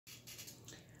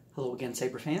Hello again,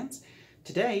 Saber fans.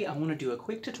 Today I want to do a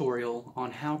quick tutorial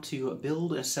on how to build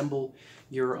and assemble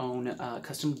your own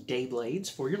custom day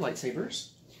blades for your lightsabers.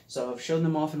 So I've shown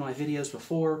them off in my videos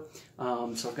before,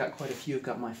 so I've got quite a few. I've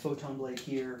got my photon blade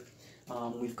here.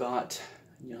 We've got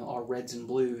our reds and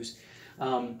blues.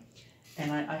 And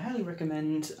I highly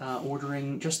recommend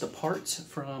ordering just the parts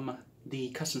from the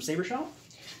custom saber shop.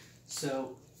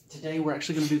 So today we're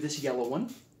actually going to do this yellow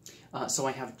one. So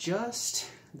I have just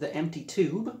the empty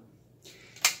tube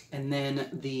and then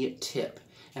the tip.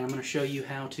 And I'm going to show you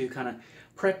how to kind of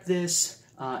prep this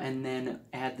and then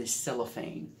add this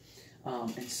cellophane.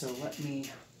 And so let me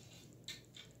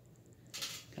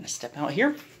kind of step out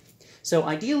here. So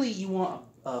ideally you want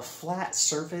a flat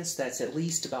surface that's at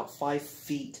least about 5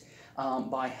 feet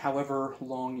by however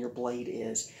long your blade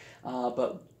is.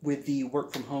 But with the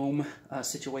work from home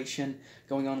situation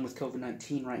going on with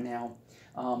COVID-19 right now,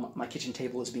 my kitchen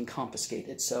table is being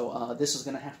confiscated. So this is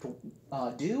going to have to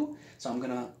do. So I'm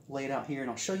going to lay it out here and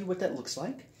I'll show you what that looks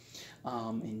like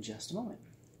in just a moment.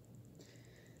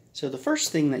 So the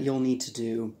first thing that you'll need to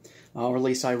do, or at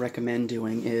least I recommend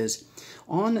doing, is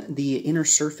on the inner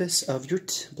surface of your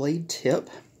blade tip,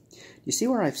 you see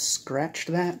where I've scratched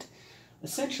that?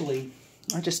 Essentially,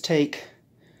 I just take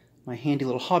my handy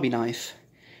little hobby knife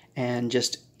and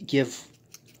just give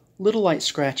little light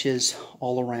scratches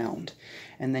all around.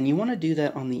 And then you want to do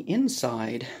that on the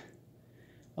inside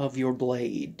of your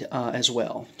blade as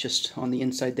well, just on the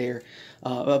inside there,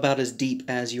 about as deep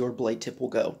as your blade tip will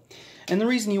go. And the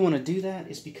reason you want to do that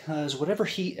is because whatever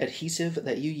heat adhesive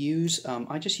that you use,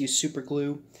 I just use super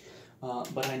glue,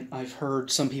 but I've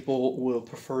heard some people will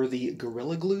prefer the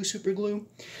Gorilla Glue super glue.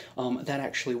 That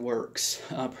actually works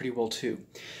pretty well too.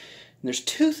 And there's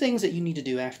two things that you need to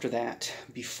do after that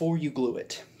before you glue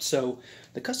it. So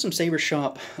the Custom Saber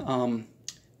Shop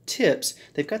tips,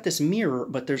 they've got this mirror,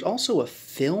 but there's also a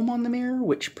film on the mirror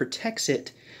which protects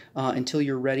it until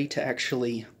you're ready to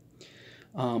actually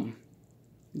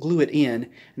glue it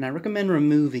in. And I recommend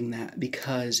removing that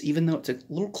because even though it's a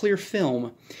little clear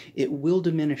film, it will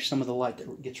diminish some of the light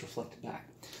that gets reflected back.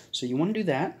 So you want to do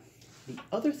that. The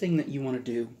other thing that you want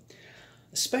to do,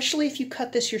 especially if you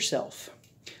cut this yourself,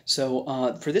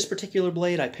 so for this particular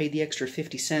blade I paid the extra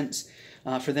 50 cents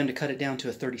for them to cut it down to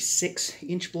a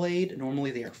 36-inch blade.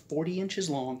 Normally they are 40 inches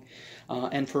long,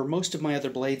 and for most of my other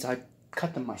blades I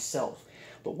cut them myself.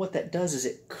 But what that does is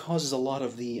it causes a lot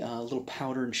of the little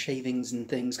powder and shavings and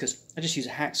things, because I just use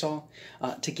a hacksaw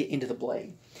to get into the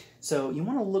blade. So you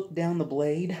want to look down the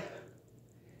blade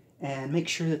and make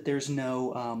sure that there's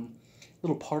no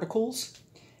little particles.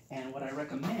 And what I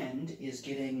recommend is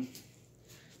getting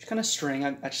just kind of string.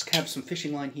 I just have some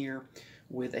fishing line here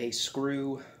with a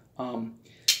screw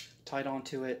tied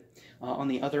onto it. On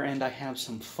the other end I have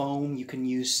some foam. You can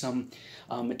use some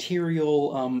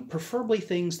material, preferably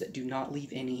things that do not leave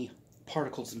any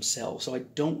particles themselves. So I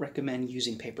don't recommend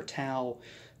using paper towel,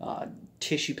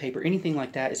 tissue paper, anything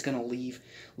like that is going to leave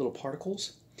little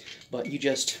particles. But you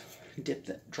just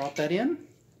drop that in,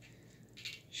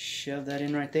 shove that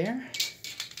in right there,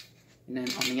 and then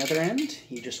on the other end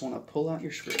you just want to pull out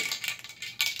your screw.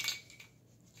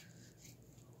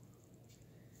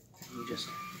 You just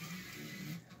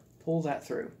pull that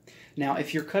through. Now,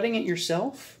 if you're cutting it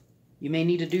yourself, you may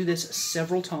need to do this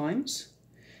several times.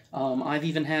 I've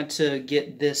even had to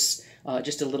get this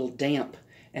just a little damp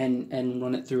and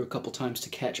run it through a couple times to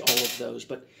catch all of those.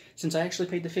 But since I actually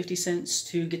paid the 50 cents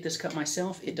to get this cut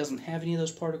myself, it doesn't have any of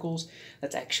those particles.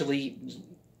 That's actually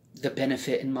the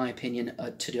benefit, in my opinion,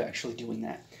 to actually doing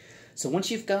that. So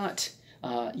once you've got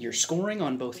your scoring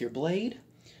on both your blade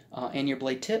and your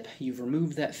blade tip, you've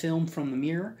removed that film from the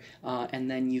mirror, and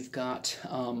then you've got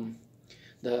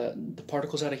the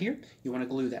particles out of here, you want to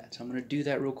glue that. So I'm going to do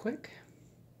that real quick.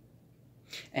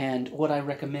 And what I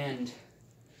recommend,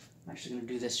 I'm actually going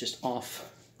to do this just off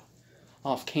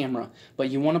camera, but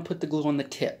you want to put the glue on the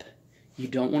tip. You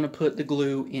don't want to put the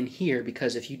glue in here,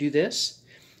 because if you do this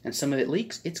and some of it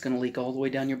leaks, it's going to leak all the way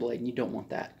down your blade, and you don't want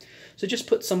that. So just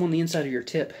put some on the inside of your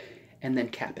tip and then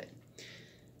cap it.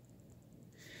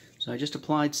 So I just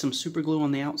applied some super glue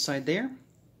on the outside there,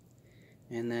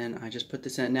 and then I just put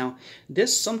this in. Now,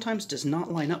 this sometimes does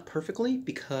not line up perfectly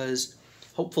because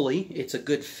hopefully it's a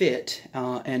good fit,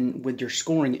 and with your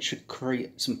scoring it should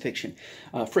create some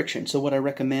friction. So what I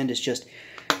recommend is just,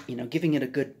 giving it a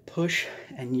good push,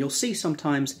 and you'll see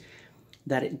sometimes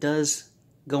that it does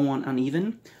go on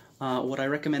uneven. What I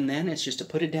recommend then is just to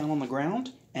put it down on the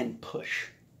ground and push.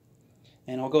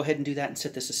 And I'll go ahead and do that and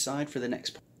set this aside for the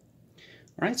next part.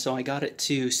 Alright, so I got it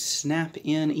to snap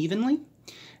in evenly,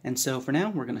 and so for now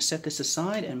we're going to set this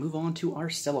aside and move on to our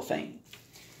cellophane.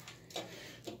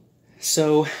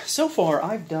 So far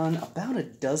I've done about a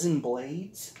dozen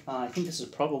blades. I think this is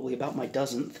probably about my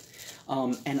dozenth.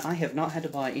 And I have not had to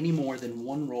buy any more than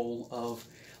one roll of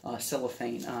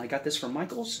cellophane. I got this from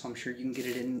Michael's. I'm sure you can get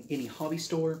it in any hobby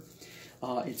store.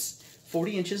 It's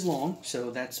 40 inches long,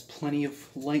 so that's plenty of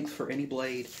length for any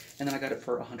blade. And then I got it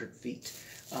for 100 feet.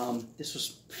 This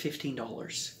was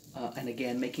 $15. And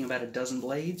again, making about a dozen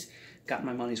blades, got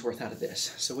my money's worth out of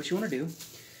this. So what you want to do,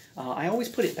 I always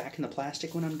put it back in the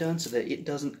plastic when I'm done so that it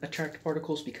doesn't attract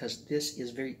particles, because this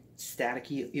is very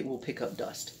staticky. It will pick up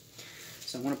dust.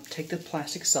 So I'm going to take the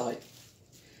plastic aside.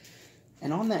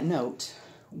 And on that note,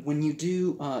 when you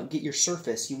do get your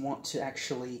surface, you want to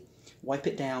actually wipe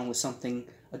it down with something,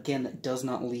 again, that does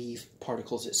not leave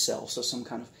particles itself. So some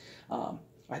kind of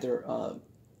either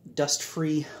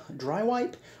dust-free dry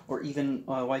wipe, or even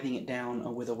wiping it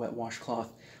down with a wet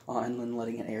washcloth and then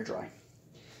letting it air dry.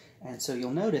 And so you'll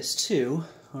notice too,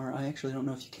 or I actually don't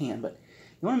know if you can, but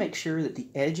you want to make sure that the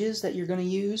edges that you're going to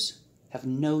use have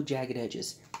no jagged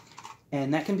edges.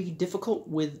 And that can be difficult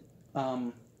with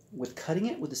cutting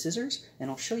it with the scissors, and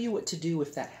I'll show you what to do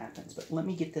if that happens. But let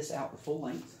me get this out to full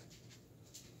length.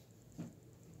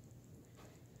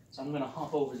 So I'm going to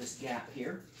hop over this gap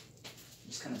here.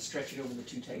 Just kind of stretch it over the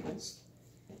 2 tables.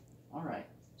 All right,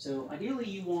 so ideally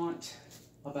you want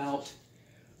about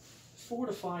 4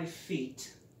 to 5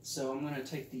 feet. So I'm going to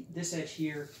take this edge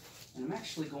here, and I'm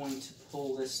actually going to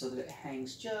pull this so that it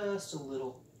hangs just a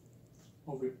little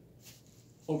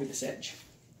over this edge.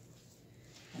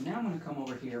 And now I'm going to come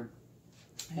over here,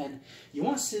 and you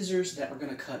want scissors that are going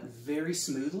to cut very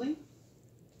smoothly.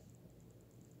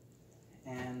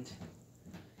 And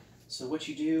so what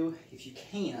you do, if you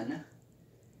can,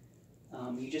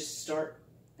 you just start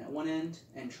at one end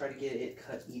and try to get it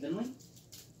cut evenly.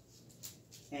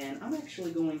 And I'm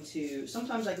actually going to,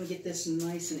 sometimes I can get this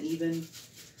nice and even,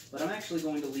 but I'm actually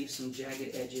going to leave some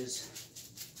jagged edges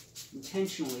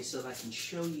intentionally so that I can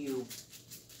show you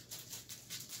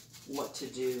what to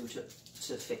do to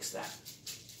fix that.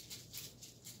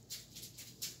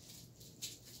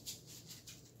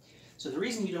 So the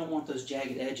reason you don't want those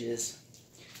jagged edges,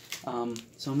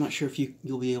 so I'm not sure if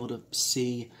you'll be able to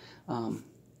see, I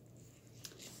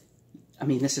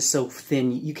mean, this is so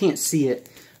thin, you can't see it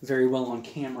very well on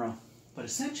camera, but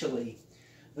essentially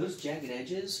those jagged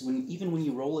edges, even when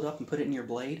you roll it up and put it in your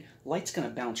blade, light's going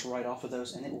to bounce right off of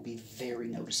those, and it will be very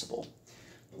noticeable.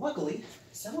 But luckily,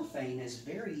 cellophane is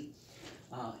very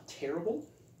tearable,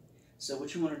 so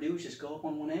what you want to do is just go up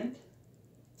on one end,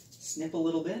 snip a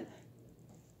little bit,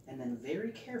 and then very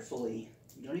carefully,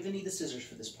 you don't even need the scissors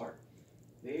for this part,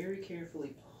 very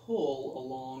carefully pull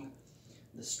along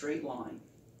the straight line.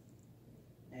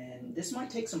 And this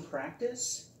might take some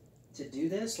practice to do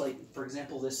this. Like, for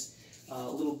example, this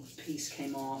little piece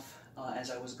came off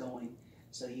as I was going.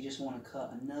 So you just want to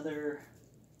cut another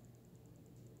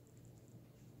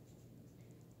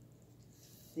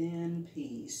thin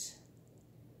piece.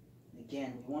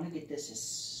 Again, we want to get this as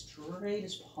straight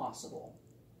as possible.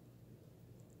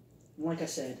 And like I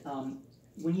said,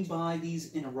 when you buy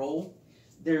these in a roll,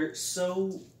 there's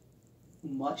so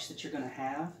much that you're going to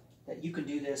have that you can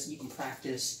do this, you can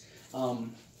practice.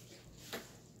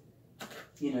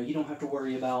 You know, you don't have to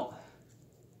worry about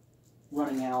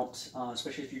running out,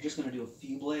 especially if you're just going to do a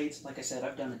few blades. Like I said,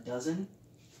 I've done a dozen.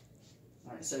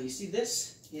 All right, so you see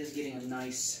this is getting a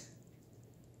nice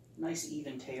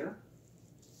even tear.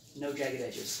 No jagged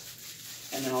edges.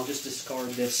 And then I'll just discard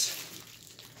this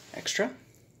extra.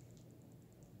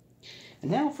 And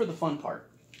now for the fun part.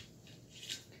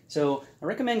 So I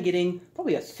recommend getting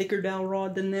probably a thicker dowel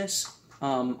rod than this.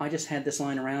 I just had this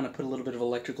lying around. I put a little bit of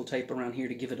electrical tape around here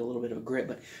to give it a little bit of a grip,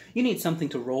 but you need something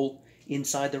to roll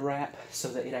inside the wrap so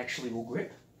that it actually will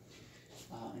grip.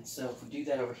 And so if we do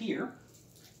that over here,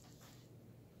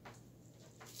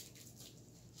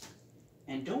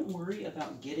 and don't worry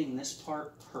about getting this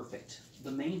part perfect.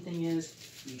 The main thing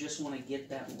is you just want to get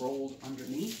that rolled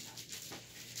underneath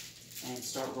and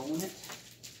start rolling it.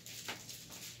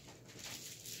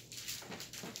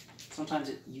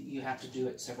 Sometimes you have to do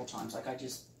it several times. Like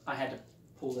I had to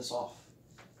pull this off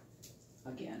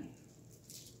again.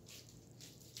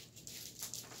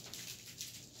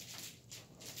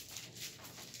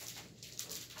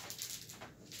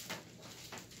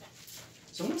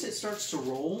 So once it starts to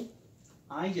roll,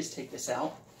 I just take this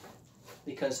out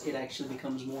because it actually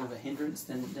becomes more of a hindrance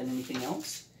than anything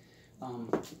else.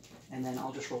 And then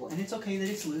I'll just roll it. And it's okay that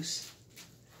it's loose.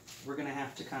 We're going to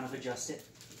have to kind of adjust it.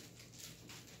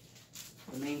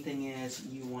 The main thing is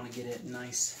you want to get it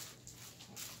nice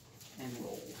and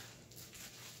rolled.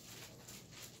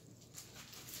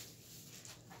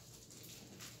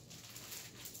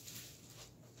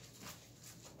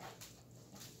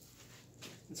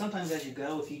 And sometimes as you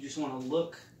go, if you just want to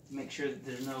look, make sure that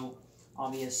there's no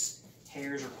obvious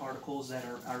hairs or particles that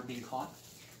are being caught.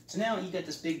 So now you got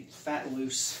this big, fat,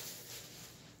 loose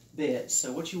bit.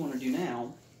 So what you want to do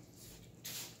now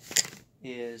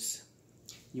is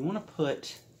you want to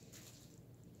put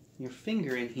your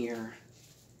finger in here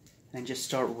and just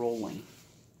start rolling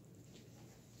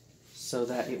so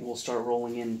that it will start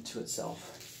rolling into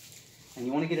itself. And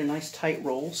you want to get a nice tight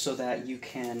roll so that you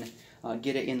can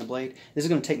get it in the blade. This is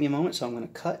going to take me a moment, so I'm going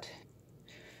to cut.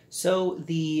 So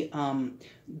the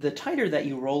tighter that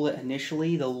you roll it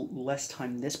initially, the less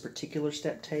time this particular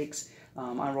step takes.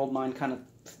 I rolled mine kind of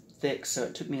thick, so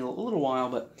it took me a little while,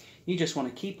 but you just want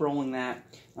to keep rolling that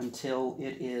until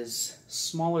it is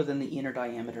smaller than the inner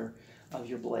diameter of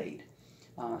your blade.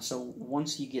 So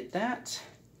once you get that,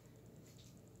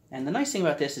 and the nice thing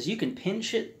about this is you can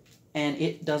pinch it and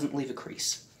it doesn't leave a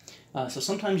crease. So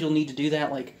sometimes you'll need to do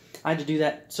that. Like I had to do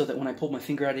that so that when I pulled my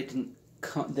finger out, it didn't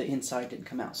the inside didn't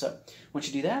come out. So once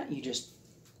you do that, you just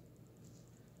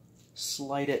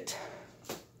slide it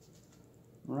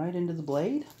right into the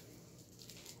blade.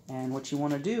 And what you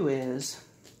want to do is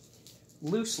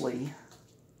loosely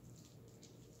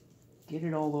get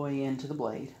it all the way into the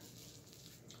blade,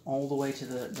 all the way to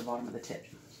the bottom of the tip.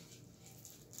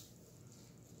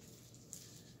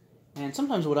 And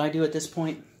sometimes what I do at this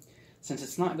point, since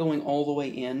it's not going all the way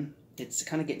in, it's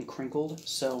kind of getting crinkled,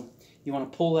 so you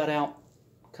want to pull that out,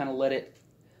 kind of let it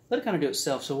kind of do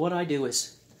itself. So what I do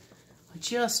is I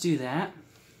just do that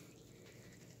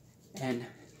and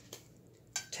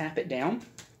tap it down.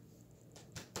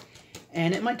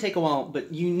 And it might take a while,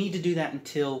 but you need to do that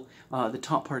until the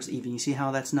top part's even. You see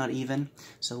how that's not even?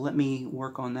 So let me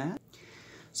work on that.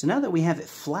 So now that we have it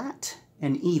flat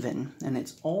and even, and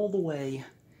it's all the way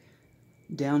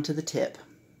down to the tip,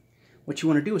 what you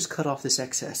want to do is cut off this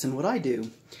excess. And what I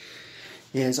do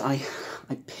is I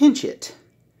pinch it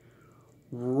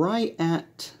right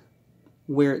at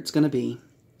where it's going to be,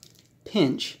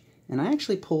 pinch, and I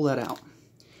actually pull that out.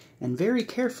 And very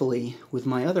carefully, with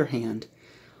my other hand,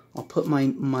 I'll put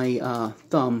my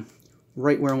thumb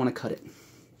right where I want to cut it.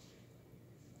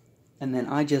 And then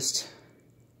I just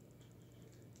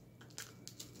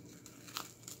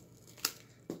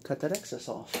cut that excess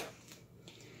off.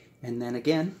 And then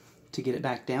again, to get it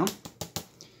back down,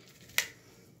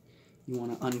 you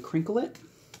want to uncrinkle it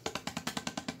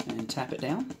and tap it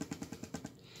down.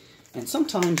 And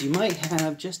sometimes you might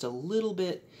have just a little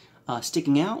bit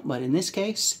sticking out, but in this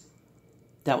case,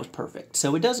 that was perfect.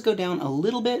 So it does go down a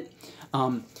little bit.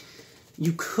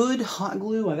 You could hot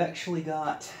glue. I've actually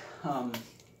got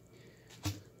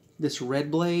this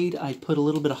red blade. I put a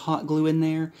little bit of hot glue in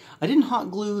there. I didn't hot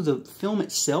glue the film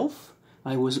itself.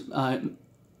 I was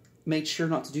made sure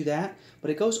not to do that,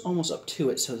 but it goes almost up to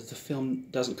it so that the film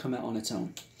doesn't come out on its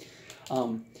own.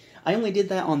 I only did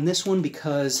that on this one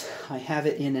because I have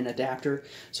it in an adapter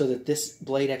so that this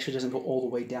blade actually doesn't go all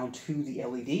the way down to the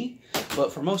LED.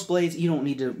 But for most blades, you don't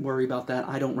need to worry about that.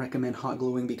 I don't recommend hot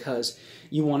gluing because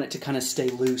you want it to kind of stay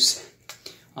loose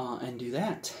and do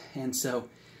that. And so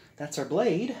that's our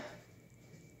blade.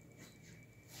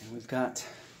 And we've got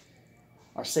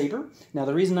our saber. Now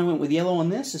the reason I went with yellow on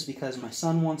this is because my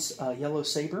son wants a yellow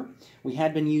saber. We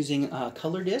had been using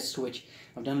color disc, which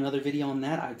I've done another video on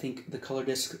that. I think the color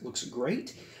disc looks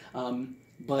great,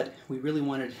 but we really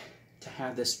wanted to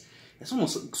have this. This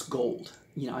almost looks gold.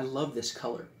 You know, I love this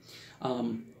color,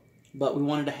 but we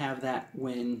wanted to have that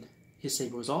when his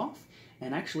saber was off.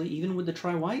 And actually, even with the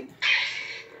tri-white,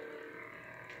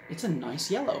 it's a nice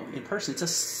yellow in person. It's a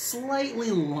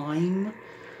slightly lime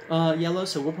yellow,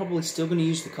 so we're probably still going to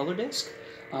use the color disc,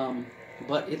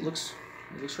 but it looks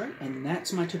great. And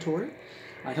that's my tutorial.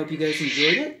 I hope you guys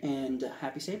enjoyed it, and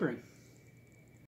happy sabering.